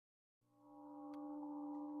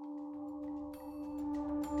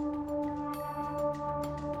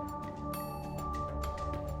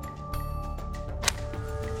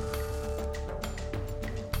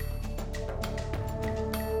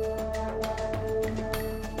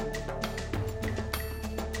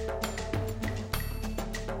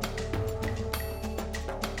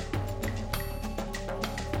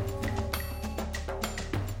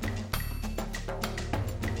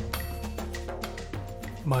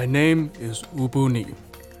My name is Ubuni,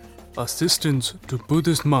 assistant to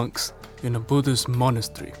Buddhist monks in a Buddhist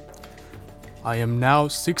monastery. I am now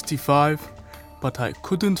 65, but I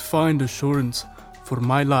couldn't find assurance for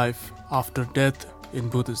my life after death in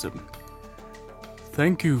Buddhism.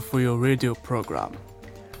 Thank you for your radio program.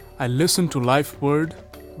 I listen to Life Word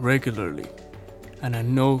regularly, and I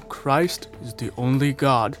know Christ is the only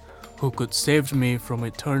God who could save me from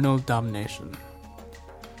eternal damnation.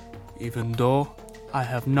 Even though I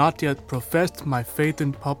have not yet professed my faith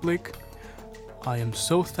in public, I am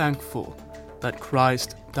so thankful that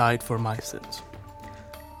Christ died for my sins.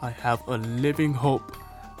 I have a living hope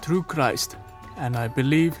through Christ, and I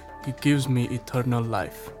believe He gives me eternal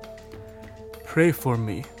life. Pray for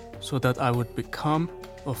me so that I would become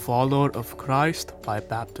a follower of Christ by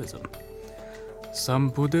baptism.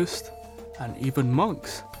 Some Buddhists and even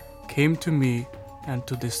monks came to me and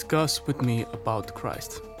to discuss with me about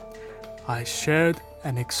Christ. I shared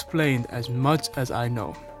and explained as much as I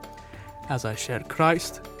know. As I share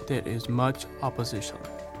Christ, there is much opposition.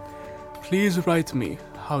 Please write me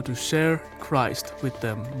how to share Christ with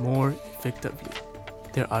them more effectively.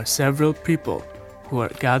 There are several people who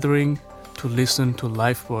are gathering to listen to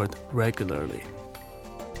Life Word regularly.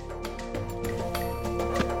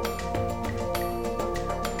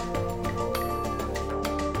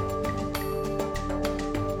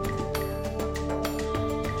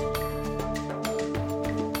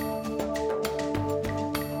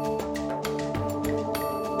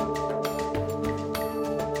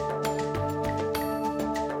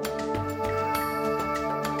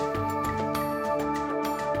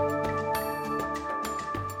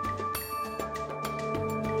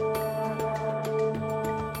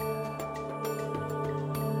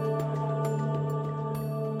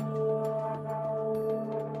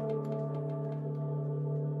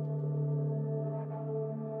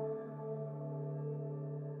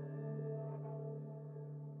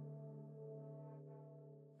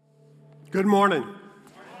 Good morning.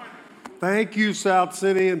 Thank you, South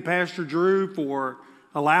City and Pastor Drew, for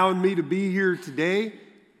allowing me to be here today.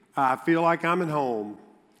 I feel like I'm at home.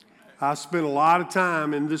 I spent a lot of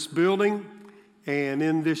time in this building and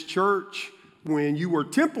in this church. When you were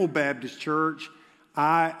Temple Baptist Church,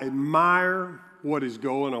 I admire what is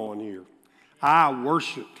going on here. I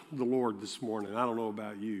worshiped the Lord this morning. I don't know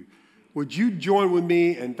about you. Would you join with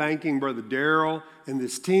me in thanking Brother Darrell and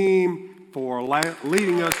this team for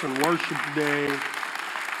leading us in worship today?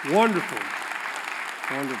 Wonderful.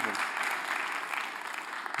 Wonderful.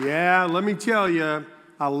 Yeah, let me tell you,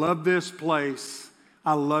 I love this place.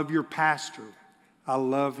 I love your pastor. I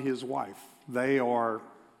love his wife. They're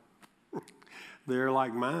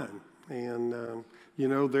like mine. And,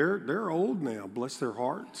 they're old now, bless their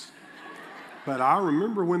hearts. But I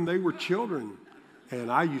remember when they were children, and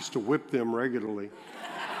I used to whip them regularly.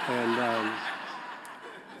 And,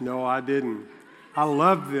 no, I didn't. I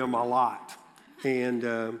loved them a lot, and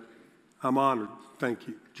I'm honored. Thank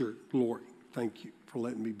you, Lori. Thank you for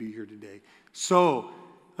letting me be here today. So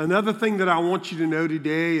another thing that I want you to know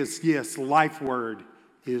today is, yes, Life Word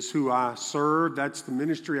is who I serve. That's the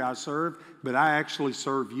ministry I serve, but I actually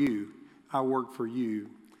serve you. I work for you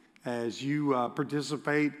as you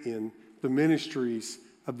participate in the ministries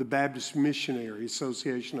of the Baptist Missionary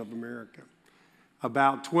Association of America.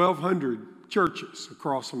 About 1,200 churches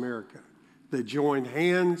across America that join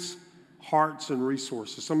hands, hearts, and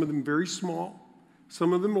resources. Some of them very small,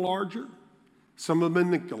 some of them larger, some of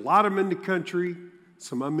them a lot of them in the country,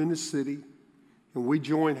 some of them in the city. And we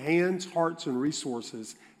join hands, hearts, and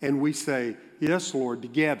resources, and we say, yes, Lord,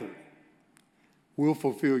 together we'll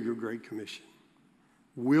fulfill your great commission.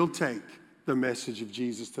 We'll take the message of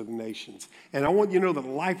Jesus to the nations. And I want you to know that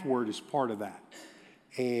Life Word is part of that.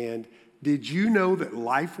 And did you know that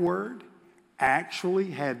Life Word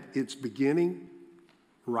actually had its beginning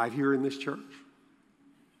right here in this church?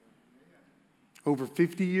 Over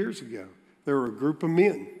 50 years ago, there were a group of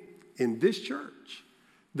men in this church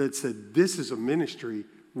that said, this is a ministry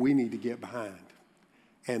we need to get behind.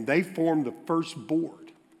 And they formed the first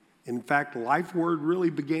board. In fact, Life Word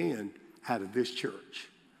really began out of this church.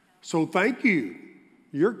 So thank you.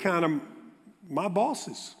 You're kind of my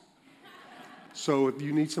bosses. So if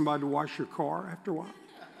you need somebody to wash your car after a while,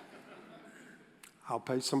 I'll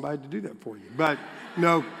pay somebody to do that for you. But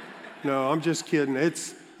no, I'm just kidding.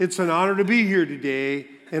 It's an honor to be here today,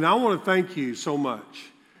 and I want to thank you so much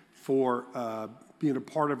for being a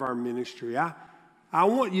part of our ministry. I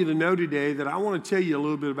want you to know today that I want to tell you a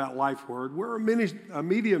little bit about Life Word. We're a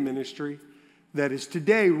media ministry that is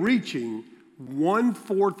today reaching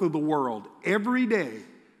 1/4 of the world every day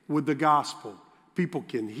with the gospel. People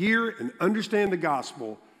can hear and understand the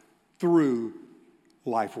gospel through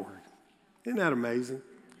Life Word. Isn't that amazing?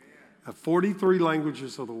 43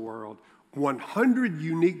 languages of the world, 100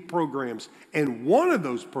 unique programs, and one of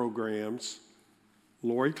those programs,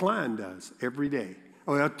 Lori Klein does every day.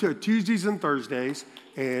 Tuesdays and Thursdays,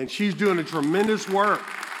 and she's doing a tremendous work.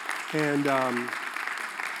 And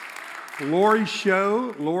Lori's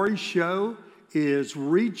show is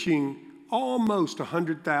reaching almost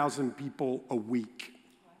 100,000 people a week.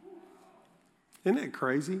 Isn't that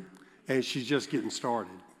crazy? And she's just getting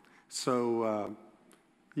started. So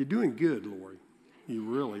you're doing good, Lori. You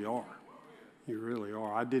really are. You really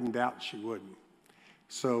are. I didn't doubt she wouldn't.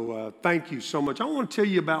 So thank you so much. I want to tell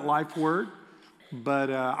you about Life Word, but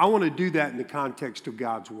I want to do that in the context of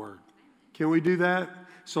God's Word. Can we do that?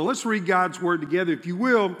 So let's read God's Word together. If you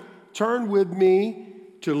will, turn with me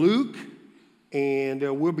to Luke, and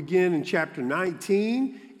we'll begin in chapter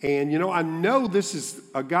 19. And, I know this is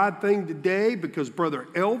a God thing today because Brother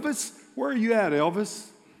Elvis, where are you at, Elvis?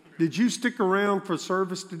 Did you stick around for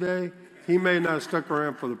service today? He may not have stuck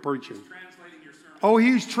around for the preaching. Oh,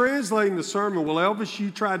 he's translating the sermon. Well, Elvis,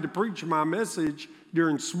 you tried to preach my message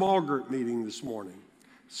during small group meeting this morning.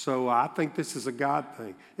 So I think this is a God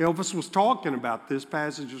thing. Elvis was talking about this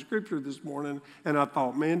passage of Scripture this morning, and I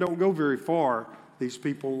thought, man, don't go very far. These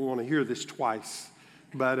people want to hear this twice.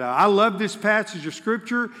 But I love this passage of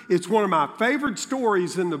Scripture. It's one of my favorite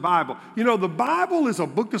stories in the Bible. The Bible is a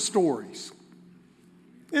book of stories.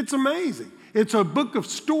 It's amazing. It's a book of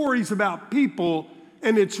stories about people,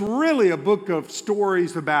 and it's really a book of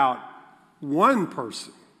stories about one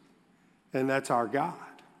person, and that's our God.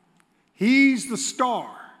 He's the star,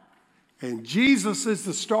 and Jesus is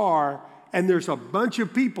the star, and there's a bunch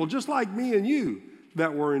of people, just like me and you,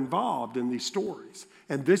 that were involved in these stories.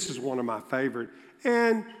 And this is one of my favorite.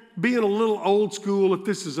 And being a little old school, if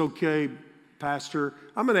this is okay, Pastor,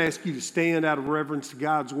 I'm going to ask you to stand out of reverence to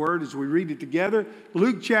God's Word as we read it together.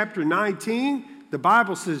 Luke chapter 19, the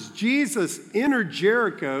Bible says, Jesus entered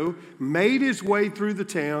Jericho, made his way through the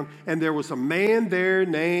town, and there was a man there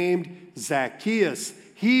named Zacchaeus.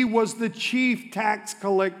 He was the chief tax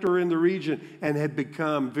collector in the region and had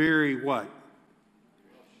become very what?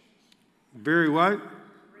 Very what?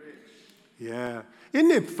 Yeah.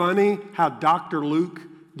 Isn't it funny how Dr. Luke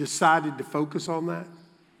decided to focus on that?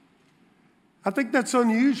 I think that's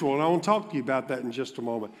unusual, and I want to talk to you about that in just a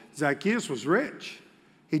moment. Zacchaeus was rich.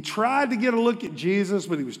 He tried to get a look at Jesus,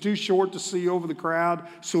 but he was too short to see over the crowd,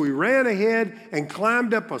 so he ran ahead and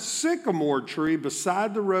climbed up a sycamore tree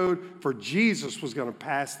beside the road, for Jesus was going to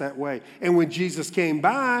pass that way. And when Jesus came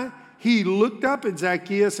by, he looked up at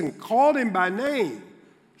Zacchaeus and called him by name.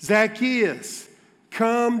 Zacchaeus,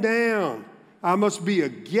 come down. I must be a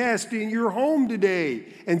guest in your home today.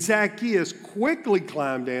 And Zacchaeus quickly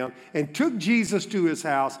climbed down and took Jesus to his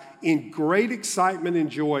house in great excitement and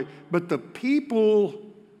joy. But the people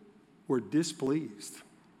were displeased.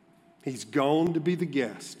 He's gone to be the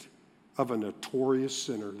guest of a notorious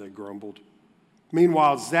sinner, they grumbled.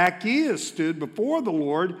 Meanwhile, Zacchaeus stood before the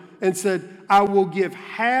Lord and said, I will give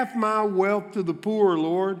half my wealth to the poor,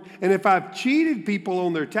 Lord. And if I've cheated people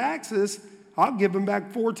on their taxes, I'll give them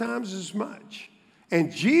back 4 times as much.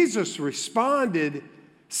 And Jesus responded,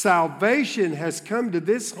 salvation has come to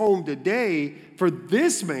this home today, for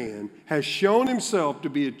this man has shown himself to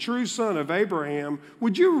be a true son of Abraham.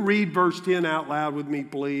 Would you read verse 10 out loud with me,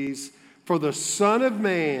 please? For the Son of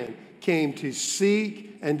Man came to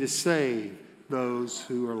seek and to save those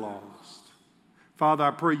who are lost. Father,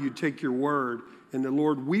 I pray you take your word, and the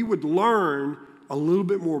Lord, we would learn a little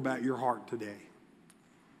bit more about your heart today.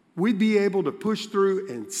 We'd be able to push through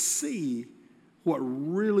and see what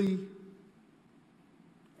really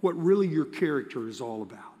your character is all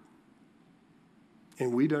about.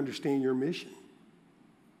 And we'd understand your mission.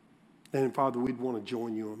 And Father, we'd want to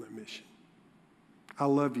join you on that mission. I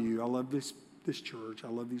love you. I love this church. I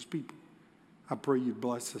love these people. I pray you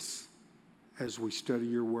bless us as we study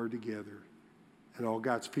your word together. And all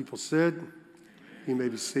God's people said, you may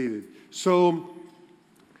be seated. So,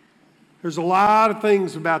 there's a lot of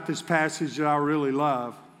things about this passage that I really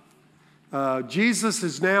love. Jesus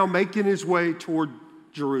is now making his way toward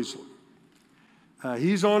Jerusalem.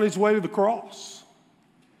 He's on his way to the cross.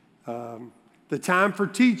 The time for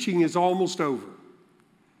teaching is almost over.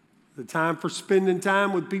 The time for spending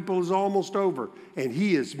time with people is almost over. And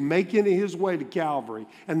he is making his way to Calvary.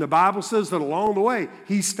 And the Bible says that along the way,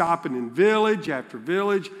 he's stopping in village after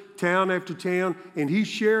village, town after town, and he's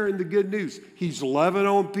sharing the good news. He's loving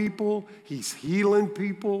on people, he's healing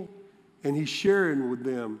people, and he's sharing with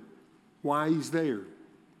them why he's there.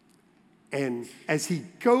 And as he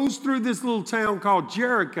goes through this little town called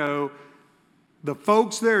Jericho, the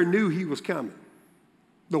folks there knew he was coming.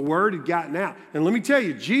 The word had gotten out. And let me tell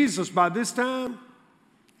you, Jesus, by this time,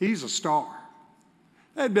 he's a star.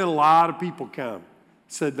 There had been a lot of people come,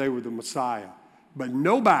 said they were the Messiah, but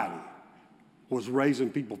nobody was raising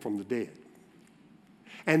people from the dead.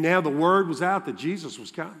 And now the word was out that Jesus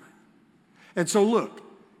was coming. And so look,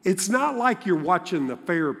 it's not like you're watching the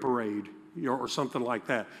fair parade or something like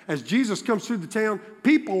that. As Jesus comes through the town,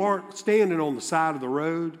 people aren't standing on the side of the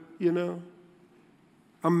road, you know.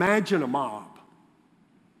 Imagine a mob.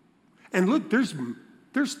 And look, there's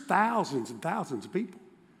thousands and thousands of people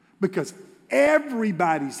because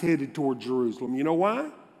everybody's headed toward Jerusalem. You know why?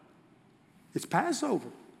 It's Passover.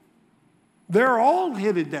 They're all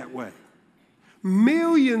headed that way.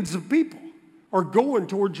 Millions of people are going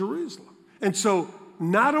toward Jerusalem. And so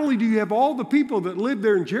not only do you have all the people that live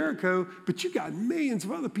there in Jericho, but you got millions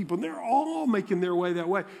of other people, and they're all making their way that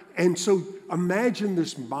way. And so imagine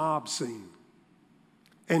this mob scene.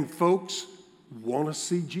 And folks want to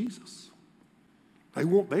see Jesus.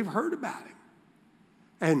 They've heard about him.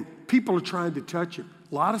 And people are trying to touch him.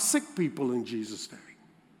 A lot of sick people in Jesus' day.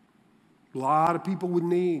 A lot of people with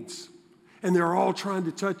needs. And they're all trying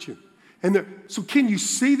to touch him. So can you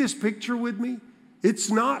see this picture with me? It's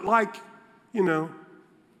not like, you know,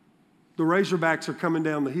 the Razorbacks are coming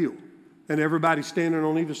down the hill and everybody's standing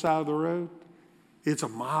on either side of the road. It's a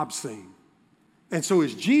mob scene. And so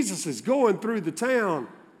as Jesus is going through the town,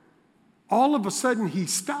 all of a sudden he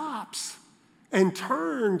stops and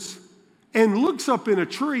turns and looks up in a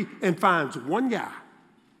tree and finds one guy,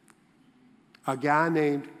 a guy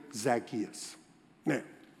named Zacchaeus. Now,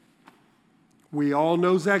 we all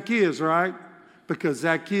know Zacchaeus, right? Because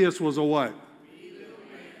Zacchaeus was a what?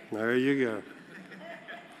 There you go.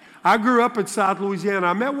 I grew up in South Louisiana.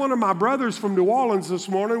 I met one of my brothers from New Orleans this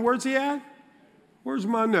morning. Where's he at? Where's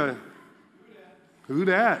my name? Who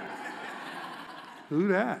that? Who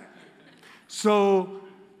that? So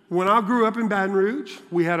when I grew up in Baton Rouge,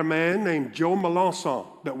 we had a man named Joe Melanson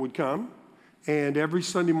that would come. And every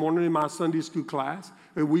Sunday morning in my Sunday school class,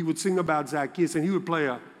 we would sing about Zacchaeus, and he would play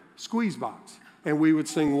a squeeze box. And we would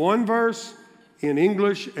sing one verse in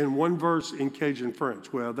English and one verse in Cajun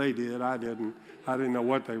French. Well, they did. I didn't. I didn't know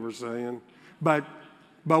what they were saying. But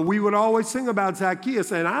we would always sing about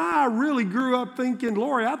Zacchaeus. And I really grew up thinking,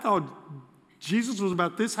 Lori, I thought Jesus was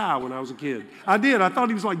about this high when I was a kid. I did. I thought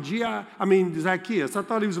he was like Zacchaeus. I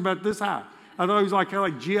thought he was about this high. I thought he was kind of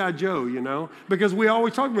like G.I. Joe, you know, because we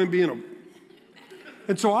always talked about him being a...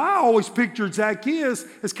 And so I always pictured Zacchaeus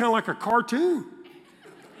as kind of like a cartoon.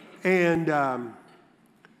 And,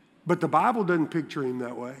 but the Bible doesn't picture him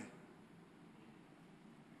that way.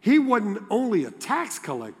 He wasn't only a tax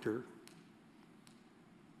collector,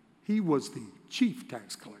 he was the chief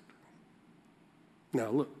tax collector. Now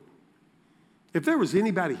look, if there was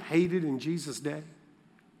anybody hated in Jesus' day,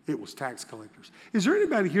 it was tax collectors. Is there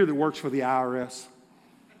anybody here that works for the IRS?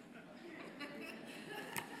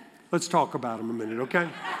 Let's talk about them a minute, okay?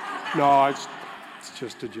 No, it's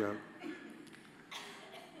just a joke.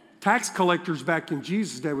 Tax collectors back in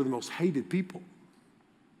Jesus' day were the most hated people.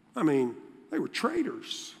 I mean, they were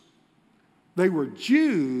traitors. They were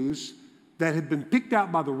Jews that had been picked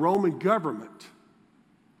out by the Roman government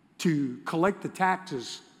to collect the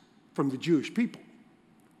taxes from the Jewish people.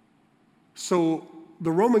 So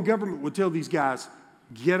the Roman government would tell these guys,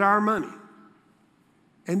 get our money.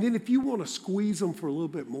 And then if you want to squeeze them for a little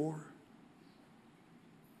bit more,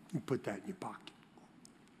 you put that in your pocket.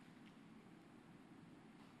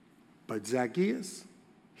 But Zacchaeus,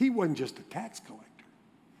 he wasn't just a tax collector.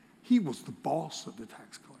 He was the boss of the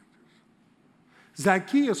tax collectors.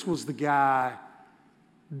 Zacchaeus was the guy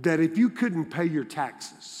that if you couldn't pay your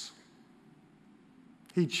taxes,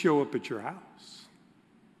 he'd show up at your house.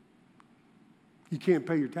 You can't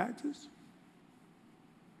pay your taxes?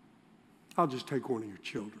 I'll just take one of your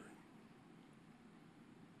children.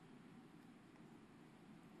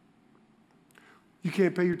 You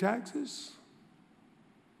can't pay your taxes?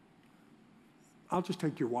 I'll just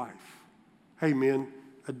take your wife. Hey, men,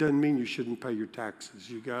 that doesn't mean you shouldn't pay your taxes.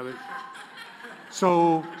 You got it?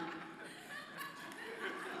 So,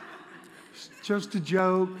 it's just a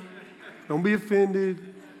joke. Don't be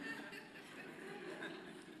offended.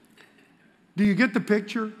 Do you get the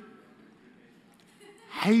picture?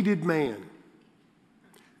 Hated man.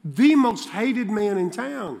 The most hated man in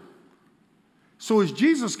town. So as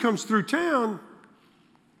Jesus comes through town,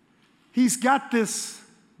 he's got this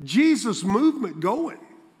Jesus movement going.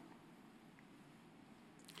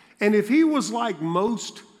 And if he was like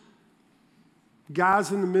most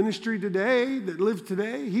guys in the ministry today that live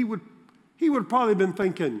today, he would probably been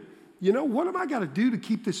thinking, you know, what have I got to do to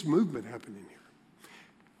keep this movement happening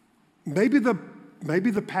here? Maybe the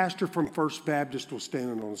maybe the pastor from First Baptist was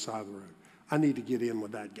standing on the side of the road. I need to get in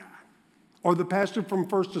with that guy. Or the pastor from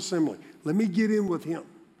First Assembly. Let me get in with him.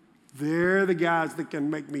 They're the guys that can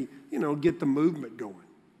make me, get the movement going.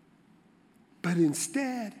 But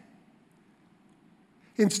instead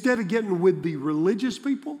of getting with the religious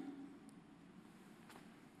people,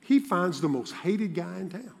 he finds the most hated guy in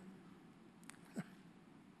town.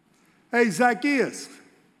 Hey, Zacchaeus,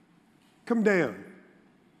 come down.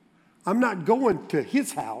 I'm not going to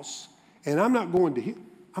his house, and I'm not going to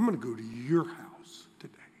I'm going to go to your house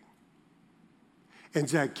today. And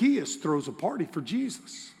Zacchaeus throws a party for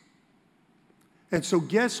Jesus. And so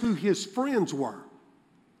guess who his friends were?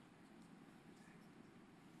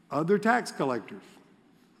 Other tax collectors.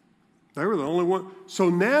 They were the only one. So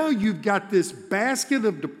now you've got this basket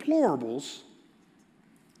of deplorables,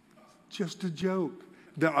 just a joke.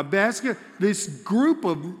 This group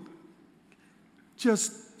of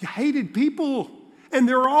just hated people, and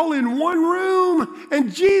they're all in one room,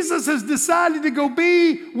 and Jesus has decided to go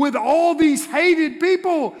be with all these hated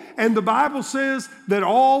people. And the Bible says that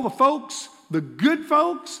all the folks, the good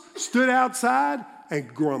folks, stood outside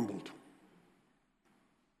and grumbled.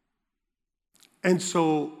 And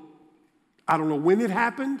so, I don't know when it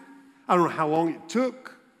happened. I don't know how long it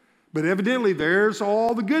took. But evidently, there's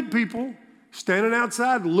all the good people standing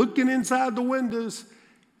outside, looking inside the windows.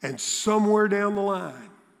 And somewhere down the line,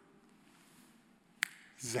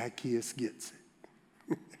 Zacchaeus gets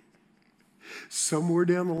it. Somewhere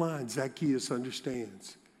down the line, Zacchaeus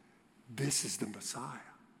understands this is the Messiah.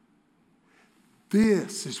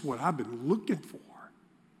 This is what I've been looking for.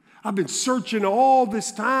 I've been searching all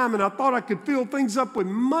this time, and I thought I could fill things up with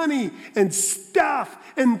money and stuff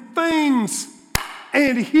and things.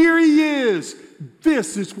 And here he is.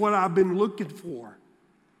 This is what I've been looking for.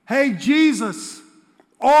 Hey, Jesus,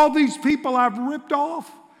 all these people I've ripped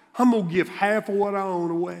off, I'm going to give half of what I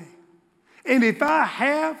own away. And if I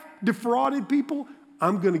have defrauded people,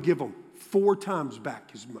 I'm going to give them 4 times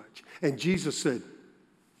back as much. And Jesus said,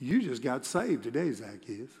 you just got saved today,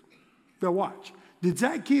 Zacchaeus. Now watch. Did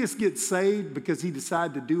Zacchaeus get saved because he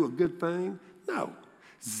decided to do a good thing? No.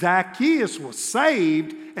 Zacchaeus was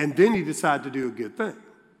saved, and then he decided to do a good thing.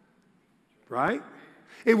 Right?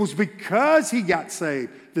 It was because he got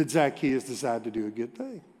saved that Zacchaeus decided to do a good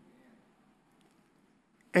thing.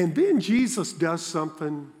 And then Jesus does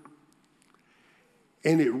something,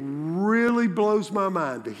 and it really blows my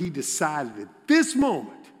mind that he decided at this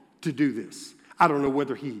moment to do this. I don't know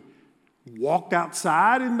whether he walked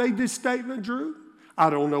outside and made this statement, Drew. I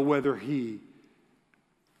don't know whether he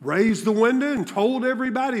raised the window and told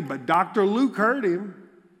everybody, but Dr. Luke heard him.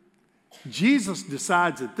 Jesus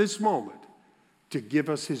decides at this moment to give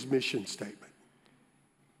us his mission statement.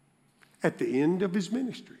 At the end of his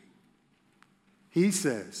ministry, he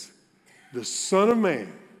says, the Son of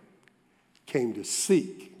Man came to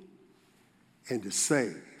seek and to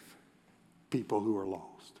save people who are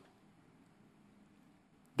lost.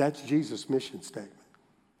 That's Jesus' mission statement.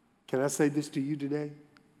 Can I say this to you today?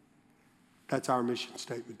 That's our mission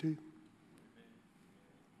statement too.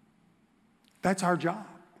 That's our job.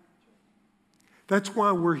 That's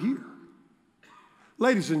why we're here.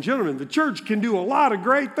 Ladies and gentlemen, the church can do a lot of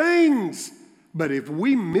great things, but if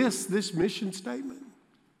we miss this mission statement,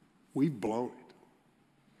 we've blown it.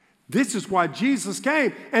 This is why Jesus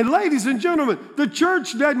came. And ladies and gentlemen, the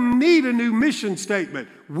church doesn't need a new mission statement.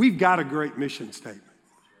 We've got a great mission statement.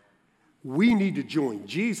 We need to join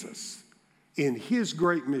Jesus in his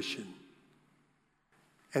great mission.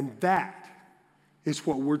 And that is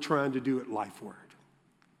what we're trying to do at LifeWord.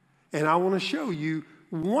 And I want to show you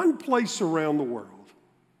one place around the world,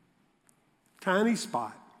 tiny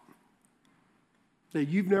spot that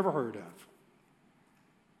you've never heard of,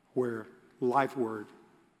 where LifeWord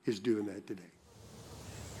is doing that today.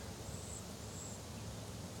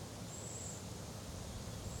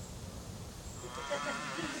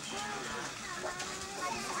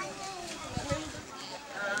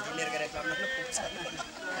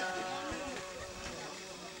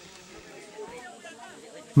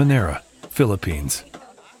 Manera, Philippines.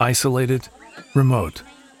 Isolated, remote.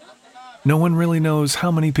 No one really knows how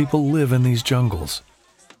many people live in these jungles.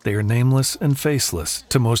 They are nameless and faceless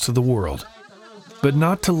to most of the world. But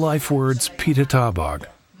not to LifeWord's Pete Tabog.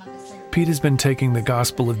 Pete has been taking the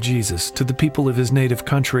gospel of Jesus to the people of his native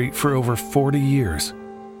country for over 40 years.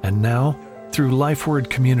 And now, through LifeWord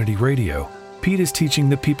Community Radio, Pete is teaching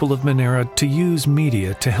the people of Manera to use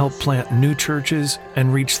media to help plant new churches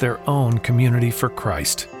and reach their own community for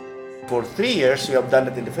Christ. For 3 years, we have done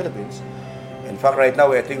it in the Philippines. In fact, right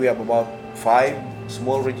now, I think we have about 5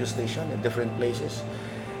 small radio stations in different places.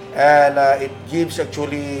 And it gives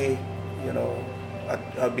actually,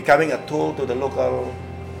 becoming a tool to the local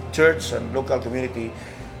church and local community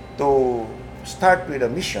to start with a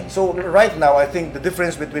mission. So right now, I think the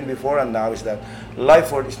difference between before and now is that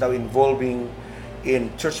LifeWord is now involving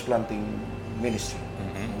in church planting ministry,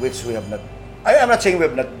 which we have not. I'm not saying we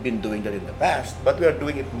have not been doing that in the past, but we are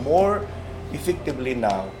doing it more effectively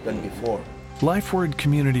now than before. LifeWord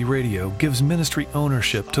Community Radio gives ministry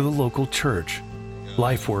ownership to the local church.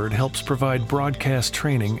 LifeWord helps provide broadcast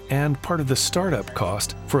training and part of the startup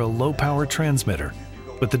cost for a low-power transmitter,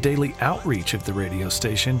 but the daily outreach of the radio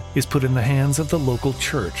station is put in the hands of the local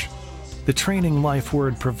church. The training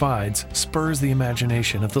LifeWord provides spurs the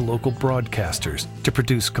imagination of the local broadcasters to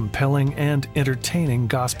produce compelling and entertaining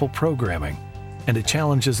gospel programming, and it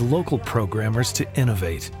challenges local programmers to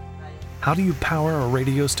innovate. How do you power a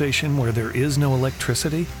radio station where there is no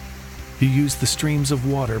electricity? You use the streams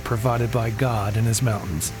of water provided by God in His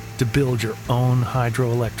mountains to build your own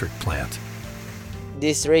hydroelectric plant.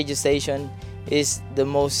 This radio station is the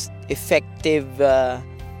most effective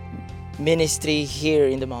ministry here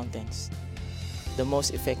in the mountains. The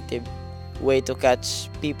most effective way to catch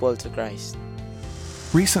people to Christ.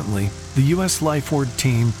 Recently, the U.S. LifeWord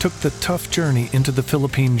team took the tough journey into the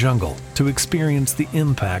Philippine jungle to experience the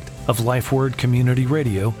impact of LifeWord Community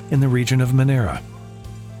Radio in the region of Manera.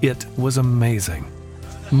 It was amazing.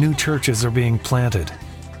 New churches are being planted.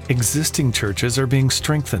 Existing churches are being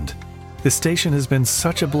strengthened. The station has been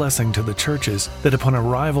such a blessing to the churches that upon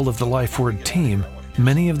arrival of the LifeWord team,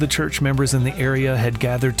 many of the church members in the area had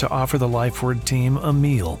gathered to offer the LifeWord team a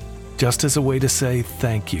meal, just as a way to say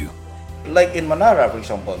thank you. Like in Manara, for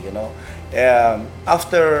example,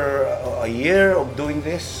 after a year of doing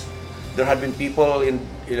this, there had been people in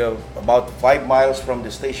about 5 miles from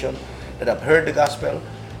the station that have heard the gospel.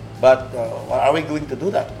 But what are we going to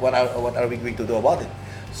do that? What are we going to do about it?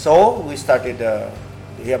 So we started.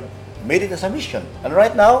 We have made it as a mission, and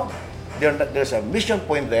right now there's a mission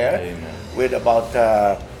point there. Amen. With about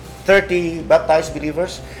 30 baptized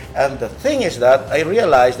believers. And the thing is that I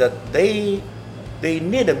realized that they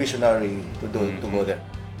need a missionary to go there.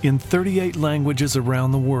 In 38 languages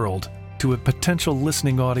around the world, to a potential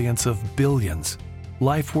listening audience of billions,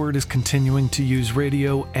 LifeWord is continuing to use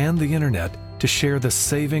radio and the internet to share the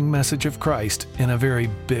saving message of Christ in a very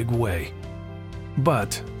big way.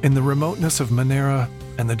 But in the remoteness of Manera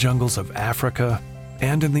and the jungles of Africa,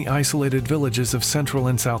 and in the isolated villages of Central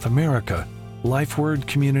and South America, LifeWord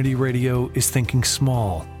Community Radio is thinking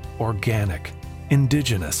small, organic,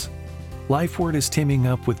 indigenous. LifeWord is teaming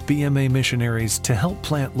up with BMA missionaries to help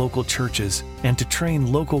plant local churches and to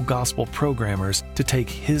train local gospel programmers to take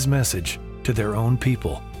His message to their own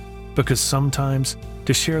people. Because sometimes,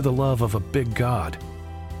 to share the love of a big God,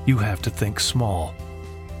 you have to think small,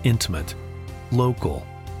 intimate, local.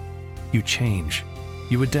 You change,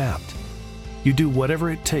 you adapt. You do whatever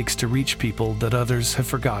it takes to reach people that others have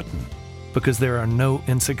forgotten, because there are no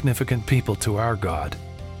insignificant people to our God,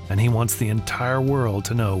 and He wants the entire world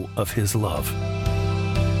to know of His love.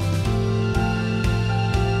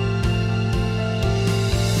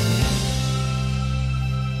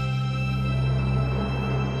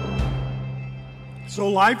 So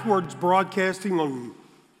LifeWord's broadcasting on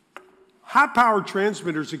high-powered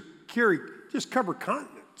transmitters that cover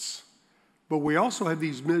continents. But we also have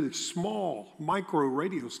these small micro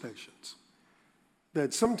radio stations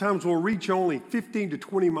that sometimes will reach only 15 to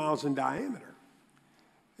 20 miles in diameter.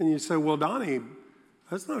 And you say, well, Donnie,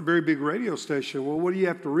 that's not a very big radio station. Well, what you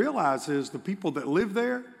have to realize is the people that live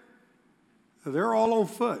there, they're all on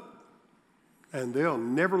foot. And they'll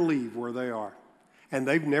never leave where they are. And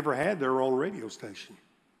they've never had their own radio station.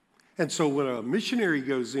 And so when a missionary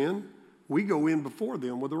goes in, we go in before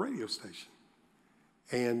them with a radio station.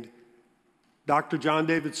 And Dr. John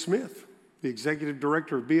David Smith, the executive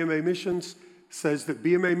director of BMA Missions, says that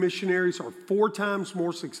BMA missionaries are 4 times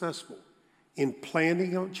more successful in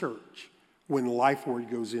planting a church when LifeWord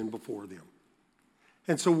goes in before them.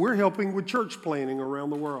 And so we're helping with church planting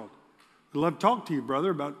around the world. I'd love to talk to you,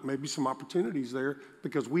 brother, about maybe some opportunities there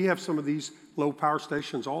because we have some of these low-power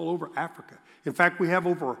stations all over Africa. In fact, we have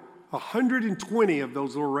over 120 of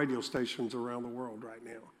those little radio stations around the world right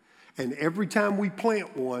now. And every time we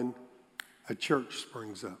plant one, a church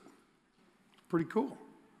springs up. Pretty cool.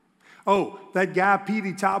 Oh, that guy,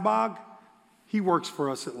 Petey Tabag, he works for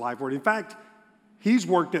us at LifeWord. In fact, he's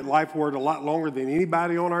worked at LifeWord a lot longer than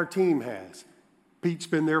anybody on our team has. Pete's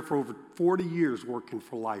been there for over 40 years working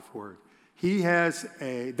for LifeWord. He has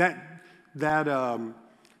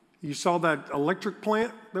you saw that electric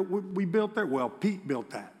plant that we built there? Well, Pete built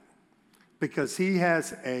that because he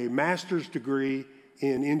has a master's degree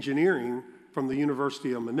in engineering from the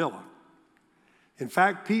University of Manila. In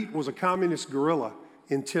fact, Pete was a communist guerrilla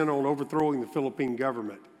intent on overthrowing the Philippine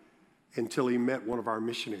government until he met one of our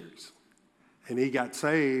missionaries. And he got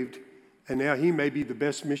saved, and now he may be the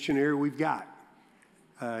best missionary we've got.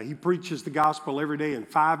 He preaches the gospel every day in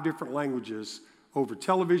 5 different languages over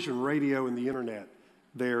television, radio, and the internet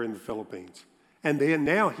there in the Philippines. And then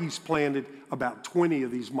now he's planted about 20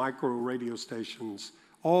 of these micro radio stations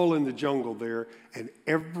all in the jungle there, and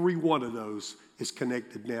every one of those is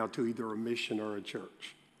connected now to either a mission or a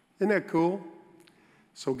church. Isn't that cool?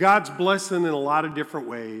 So God's blessing in a lot of different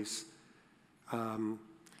ways.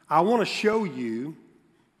 I want to show you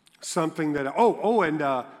something that,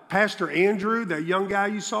 and Pastor Andrew, that young guy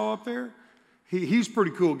you saw up there, he's a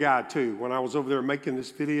pretty cool guy too. When I was over there making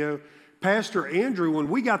this video, Pastor Andrew, when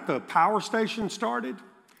we got the power station started,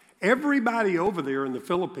 everybody over there in the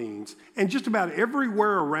Philippines and just about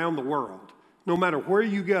everywhere around the world, no matter where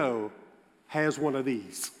you go, has one of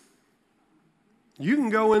these. You can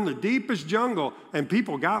go in the deepest jungle and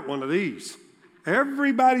people got one of these.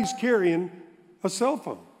 Everybody's carrying a cell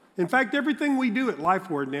phone. In fact, everything we do at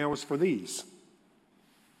LifeWord now is for these.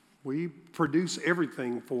 We produce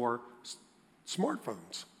everything for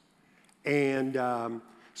smartphones. And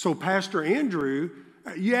so Pastor Andrew,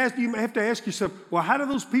 you have to ask yourself, well, how do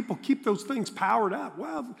those people keep those things powered up?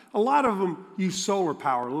 Well, a lot of them use solar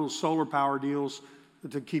power, little solar power deals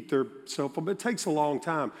to keep their cell phone, but it takes a long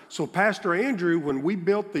time. So Pastor Andrew, when we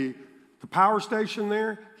built the power station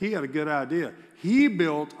there, he had a good idea. He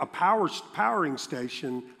built a powering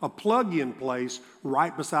station, a plug-in place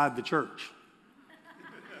right beside the church.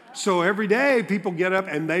 So every day people get up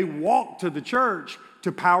and they walk to the church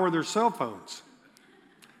to power their cell phones.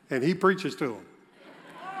 And he preaches to them.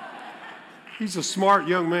 He's a smart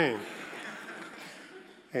young man.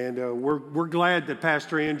 And we're glad that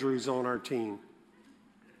Pastor Andrew's on our team.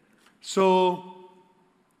 So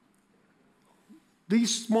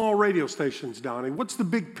these small radio stations, Donnie, what's the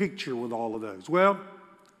big picture with all of those? Well,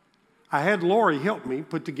 I had Lori help me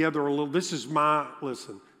put together a little, this is my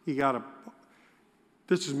version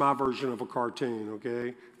of a cartoon,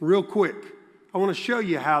 okay? Real quick, I want to show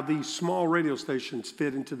you how these small radio stations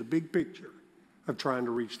fit into the big picture of trying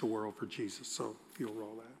to reach the world for Jesus. So if you'll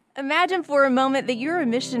roll that. Imagine for a moment that you're a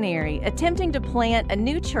missionary attempting to plant a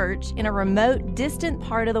new church in a remote, distant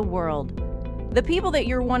part of the world. The people that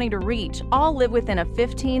you're wanting to reach all live within a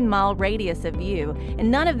 15-mile radius of you,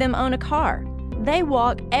 and none of them own a car. They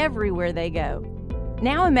walk everywhere they go.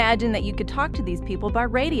 Now imagine that you could talk to these people by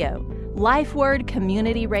radio, LifeWord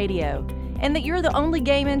Community Radio, and that you're the only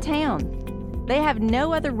game in town. They have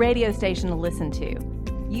no other radio station to listen to.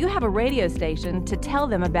 You have a radio station to tell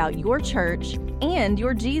them about your church and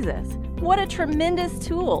your Jesus. What a tremendous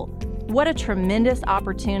tool. What a tremendous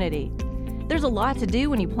opportunity. There's a lot to do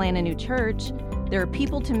when you plant a new church. There are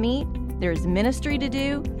people to meet. There's ministry to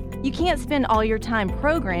do. You can't spend all your time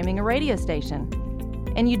programming a radio station.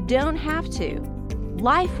 And you don't have to.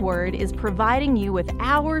 LifeWord is providing you with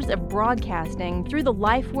hours of broadcasting through the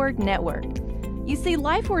LifeWord network. You see,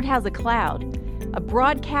 LifeWord has a cloud, a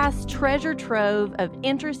broadcast treasure trove of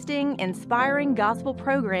interesting, inspiring gospel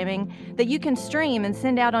programming that you can stream and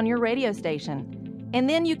send out on your radio station. And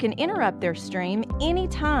then you can interrupt their stream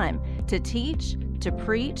anytime to teach, to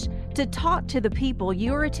preach, to talk to the people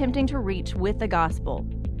you are attempting to reach with the gospel.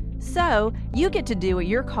 So you get to do what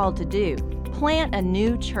you're called to do, plant a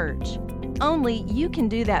new church. Only you can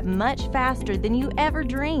do that much faster than you ever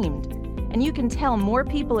dreamed. And you can tell more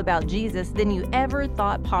people about Jesus than you ever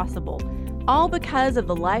thought possible. All because of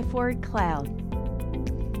the LifeWord Cloud.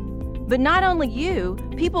 But not only you,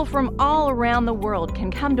 people from all around the world can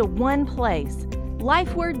come to one place,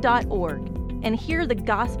 lifeword.org, and hear the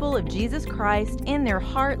gospel of Jesus Christ in their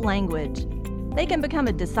heart language. They can become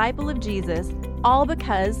a disciple of Jesus, all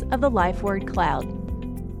because of the LifeWord Cloud.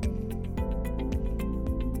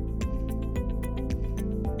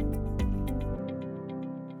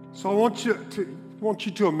 So I want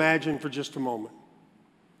you to imagine for just a moment.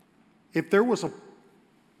 If there was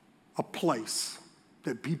a place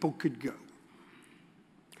that people could go,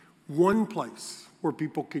 one place where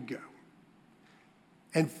people could go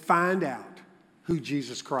and find out who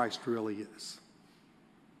Jesus Christ really is.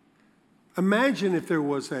 Imagine if there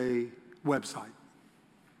was a website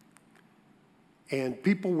and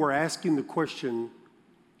people were asking the question,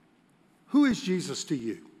 who is Jesus to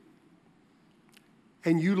you?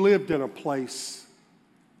 And you lived in a place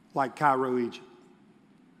like Cairo, Egypt.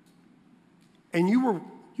 And you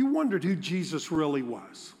wondered who Jesus really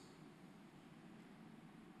was.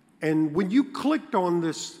 And when you clicked on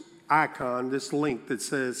this icon, this link that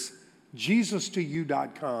says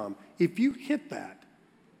JesusToYou.com, if you hit that,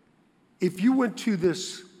 if you went to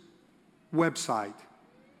this website,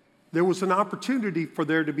 there was an opportunity for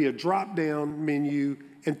there to be a drop-down menu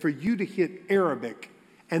and for you to hit Arabic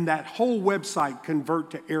and that whole website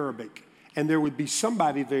convert to Arabic, and there would be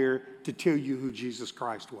somebody there to tell you who Jesus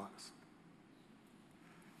Christ was.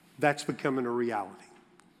 That's becoming a reality.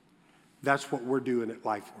 That's what we're doing at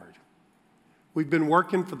LifeWord. We've been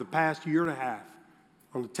working for the past year and a half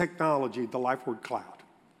on the technology of the LifeWord Cloud.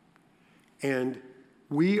 And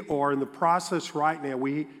we are in the process right now.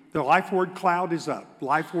 The LifeWord Cloud is up,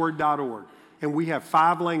 lifeword.org, and we have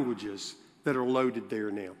 5 languages that are loaded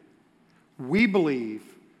there now. We believe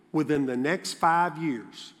within the next 5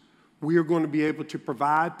 years, we are going to be able to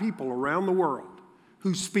provide people around the world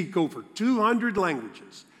who speak over 200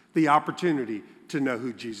 languages the opportunity to know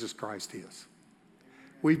who Jesus Christ is.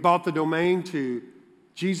 We bought the domain to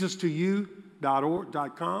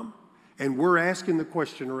jesustoyou.com, and we're asking the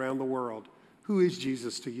question around the world, who is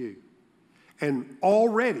Jesus to you? And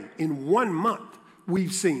already in 1 month,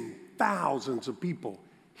 we've seen thousands of people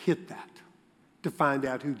hit that to find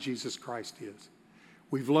out who Jesus Christ is.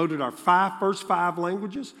 We've loaded our first 5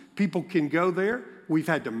 languages. People can go there. We've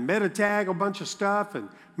had to meta tag a bunch of stuff and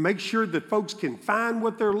make sure that folks can find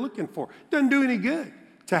what they're looking for. Doesn't do any good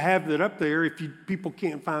to have that up there if people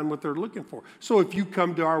can't find what they're looking for. So if you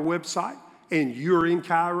come to our website and you're in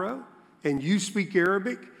Cairo and you speak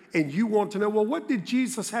Arabic and you want to know, well, what did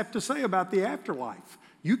Jesus have to say about the afterlife?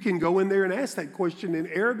 You can go in there and ask that question in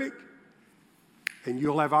Arabic, and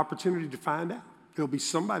you'll have opportunity to find out. There'll be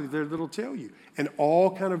somebody there that'll tell you, and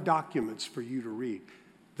all kind of documents for you to read.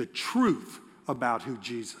 The truth about who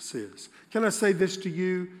Jesus is. Can I say this to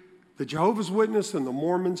you? The Jehovah's Witnesses and the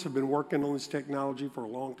Mormons have been working on this technology for a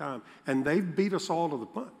long time, and they've beat us all to the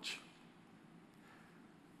punch.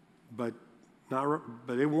 But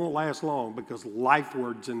it won't last long because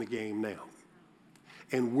LifeWord's in the game now.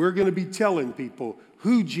 And we're going to be telling people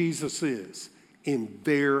who Jesus is in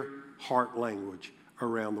their heart language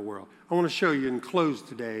around the world. I want to show you and close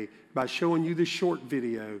today by showing you this short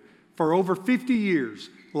video. For over 50 years,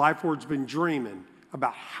 LifeWord's been dreaming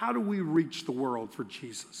about how do we reach the world for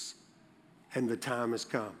Jesus. And the time has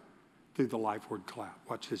come through the LifeWord Cloud.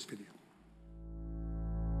 Watch this video.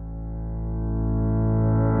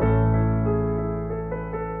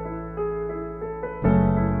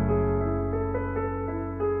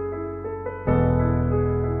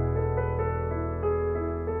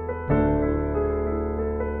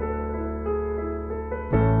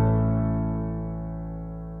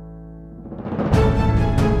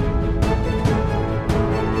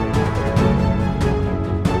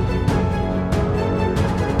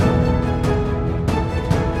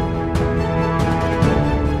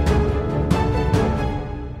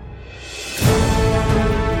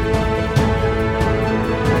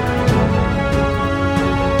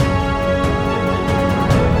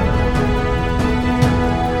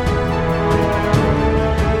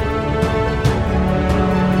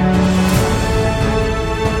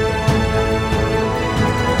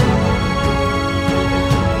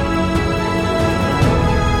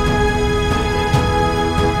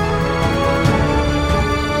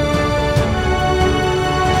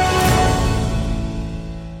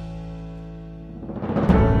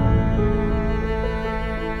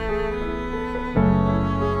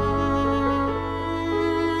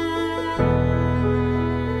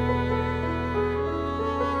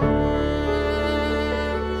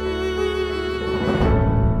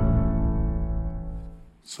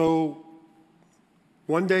 So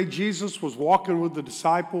one day Jesus was walking with the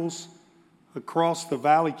disciples across the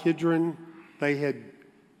Valley Kidron. They had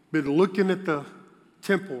been looking at the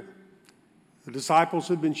temple. The disciples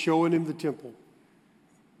had been showing him the temple,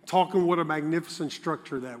 talking what a magnificent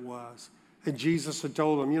structure that was. And Jesus had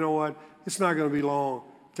told them, you know what, it's not going to be long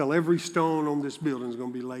till every stone on this building is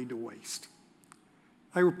going to be laid to waste.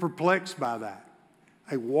 They were perplexed by that.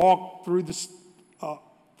 They walked through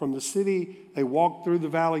from the city, they walked through the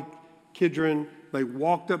Valley Kidron, they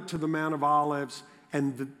walked up to the Mount of Olives,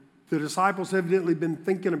 and the disciples evidently been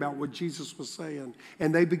thinking about what Jesus was saying,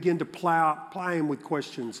 and they begin to ply him with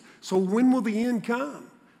questions. So when will the end come?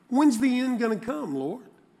 When's the end going to come, Lord?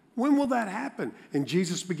 When will that happen? And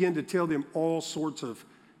Jesus began to tell them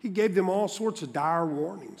he gave them all sorts of dire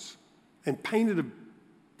warnings and painted a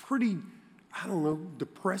pretty,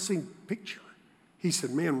 depressing picture. He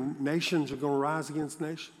said, man, nations are going to rise against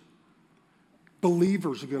nations.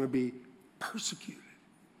 Believers are going to be persecuted.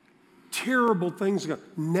 Terrible things,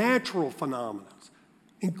 natural phenomena,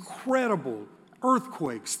 incredible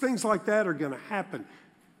earthquakes, things like that are going to happen.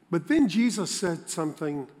 But then Jesus said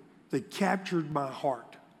something that captured my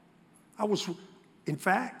heart. I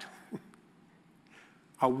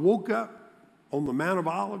woke up on the Mount of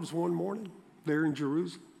Olives one morning there in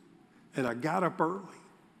Jerusalem, And I got up early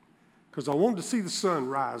because I wanted to see the sun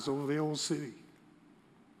rise over the old city.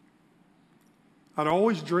 I'd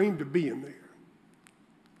always dreamed of being there.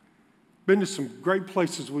 Been to some great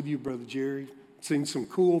places with you, Brother Jerry. Seen some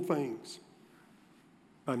cool things.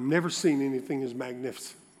 I've never seen anything as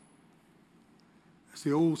magnificent. That's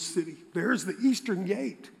the old city. There's the Eastern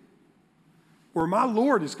Gate, where my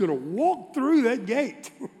Lord is going to walk through that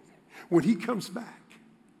gate when he comes back.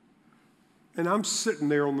 And I'm sitting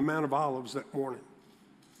there on the Mount of Olives that morning,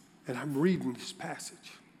 and I'm reading this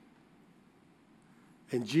passage.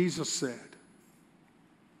 And Jesus said,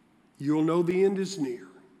 you'll know the end is near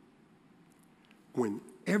when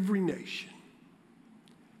every nation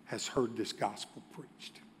has heard this gospel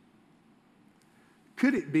preached.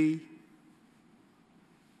 Could it be,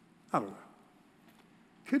 I don't know,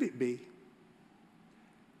 could it be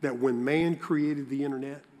that when man created the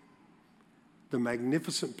internet, the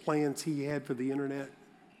magnificent plans he had for the internet,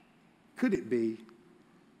 could it be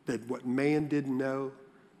that what man didn't know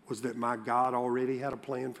was that my God already had a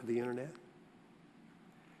plan for the internet?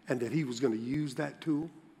 And that he was going to use that tool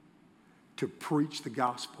to preach the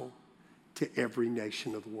gospel to every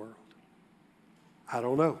nation of the world? I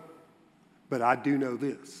don't know, but I do know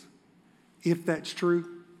this. If that's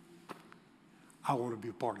true, I want to be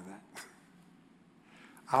a part of that.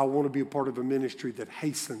 I want to be a part of a ministry that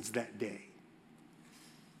hastens that day.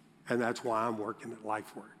 And that's why I'm working at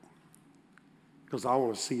LifeWord. Because I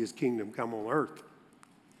want to see his kingdom come on earth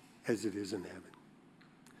as it is in heaven.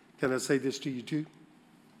 Can I say this to you too?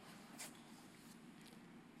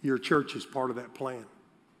 Your church is part of that plan.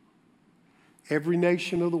 Every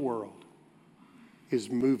nation of the world is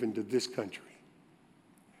moving to this country.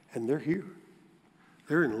 And they're here.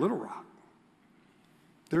 They're in Little Rock.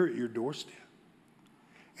 They're at your doorstep.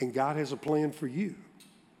 And God has a plan for you.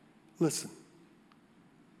 Listen,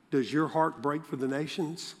 does your heart break for the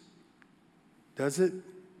nations? Does it?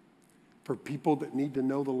 For people that need to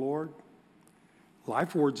know the Lord?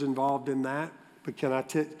 LifeWord's involved in that. But can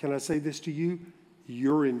I say this to you?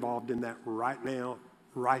 You're involved in that right now,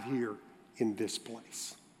 right here in this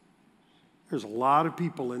place. There's a lot of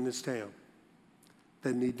people in this town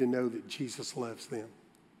that need to know that Jesus loves them.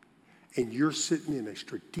 And you're sitting in a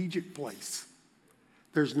strategic place.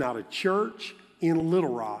 There's not a church in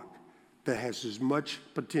Little Rock that has as much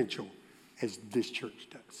potential as this church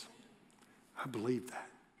does. I believe that.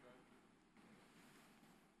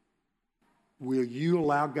 Will you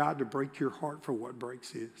allow God to break your heart for what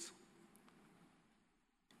breaks his?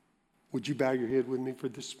 Would you bow your head with me for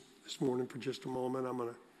this morning for just a moment? I'm going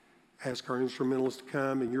to ask our instrumentalists to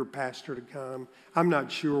come and your pastor to come. I'm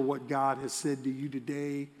not sure what God has said to you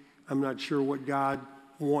today. I'm not sure what God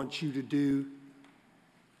wants you to do.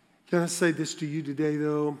 Can I say this to you today,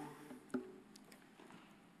 though?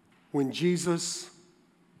 When Jesus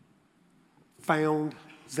found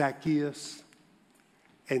Zacchaeus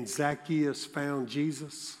and Zacchaeus found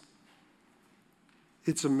Jesus,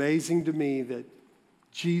 it's amazing to me that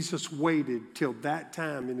Jesus waited till that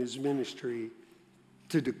time in his ministry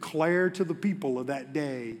to declare to the people of that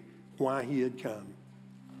day why he had come.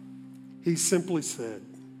 He simply said,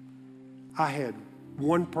 I had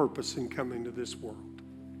one purpose in coming to this world: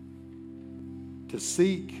 to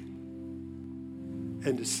seek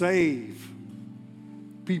and to save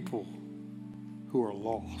people who are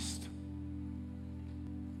lost.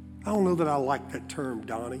 I don't know that I like that term,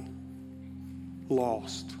 Donnie.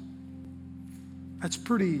 Lost. That's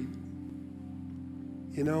pretty,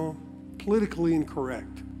 politically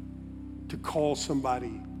incorrect to call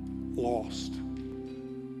somebody lost.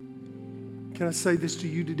 Can I say this to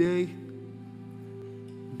you today?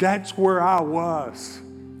 That's where I was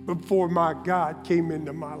before my God came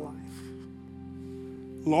into my life.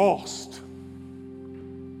 Lost.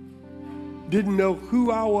 Didn't know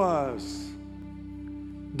who I was.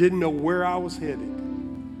 Didn't know where I was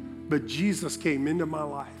headed. But Jesus came into my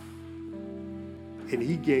life. And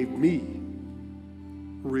he gave me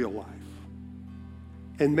real life.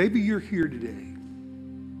 And maybe you're here today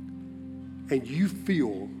and you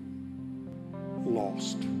feel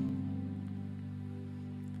lost.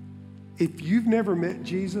 If you've never met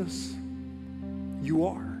Jesus, you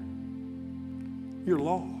are. You're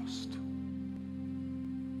lost.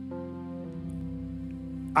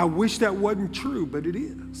 I wish that wasn't true, but it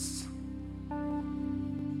is.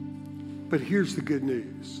 But here's the good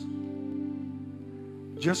news.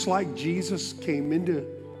 Just like Jesus came into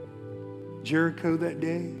Jericho that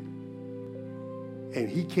day, and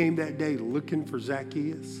he came that day looking for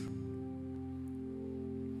Zacchaeus,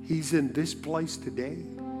 he's in this place today,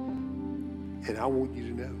 and I want you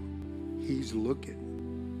to know he's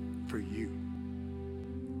looking for you.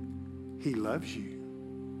 He loves you.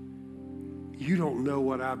 You don't know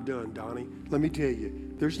what I've done, Donnie. Let me tell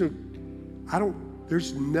you, there's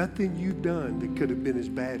nothing you've done that could have been as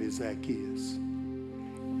bad as Zacchaeus.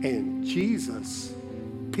 And Jesus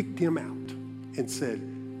picked him out and said,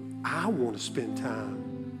 I want to spend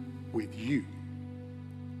time with you.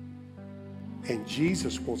 And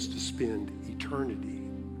Jesus wants to spend eternity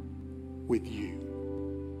with you.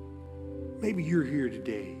 Maybe you're here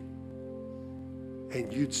today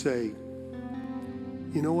and you'd say,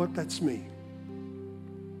 you know what, that's me.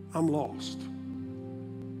 I'm lost.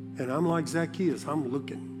 And I'm like Zacchaeus, I'm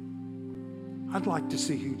looking. I'd like to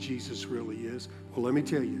see who Jesus really is. Well, let me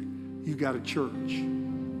tell you, you got a church.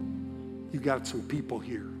 You got some people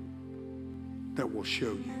here that will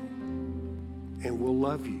show you and will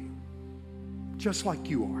love you just like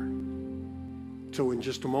you are. So in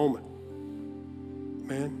just a moment,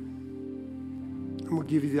 man, I'm going to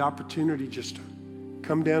give you the opportunity just to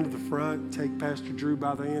come down to the front, take Pastor Drew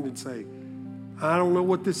by the hand and say, I don't know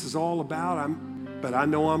what this is all about, but I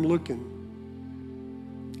know I'm looking.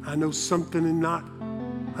 I know something's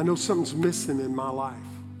missing in my life.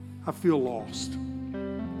 I feel lost.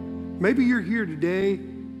 Maybe you're here today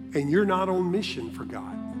and you're not on mission for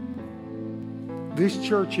God. This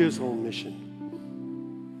church is on mission.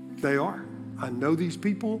 They are. I know these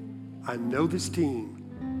people. I know this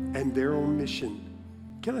team. And they're on mission.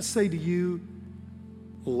 Can I say to you,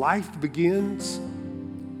 life begins,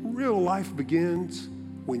 real life begins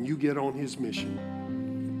when you get on his mission.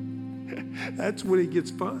 That's when it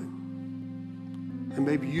gets fun. And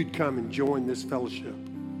maybe you'd come and join this fellowship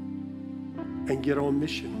and get on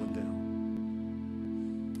mission with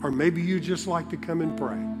them. Or maybe you just like to come and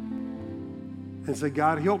pray and say,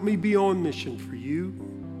 God, help me be on mission for you.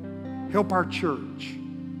 Help our church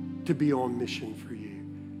to be on mission for you.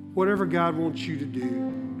 Whatever God wants you to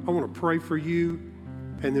do, I want to pray for you,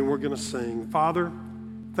 and then we're going to sing. Father,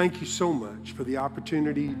 thank you so much for the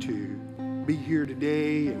opportunity to be here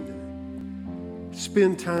today and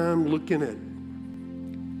spend time looking at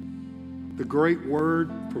the great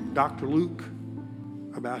word from Dr. Luke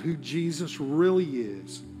about who Jesus really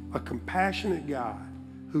is, a compassionate God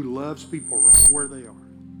who loves people right where they are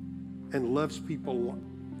and loves people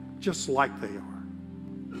just like they are,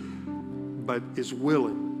 but is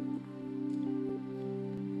willing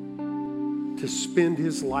to spend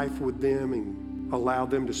his life with them and allow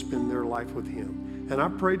them to spend their life with him. And I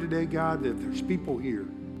pray today, God, that there's people here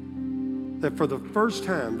that for the first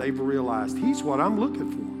time they've realized he's what I'm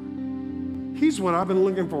looking for. He's what I've been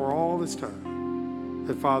looking for all this time.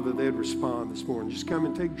 That, Father, they'd respond this morning. Just come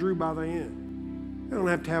and take Drew by the hand. They don't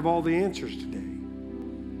have to have all the answers today.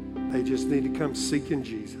 They just need to come seeking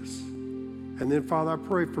Jesus. And then, Father, I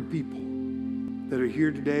pray for people that are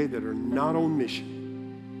here today that are not on mission.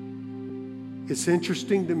 It's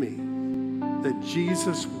interesting to me that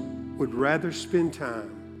Jesus would rather spend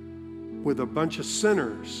time with a bunch of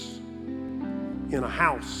sinners in a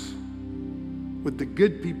house with the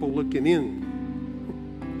good people looking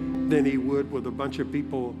in than he would with a bunch of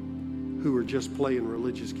people who are just playing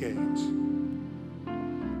religious games.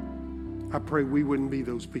 I pray we wouldn't be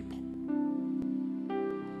those people.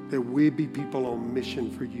 That we'd be people on mission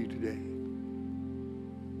for you today.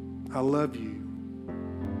 I love you.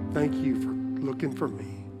 Thank you for looking for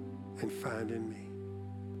me and finding me.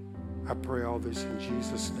 I pray all this in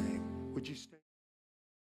Jesus' name. Would you stand?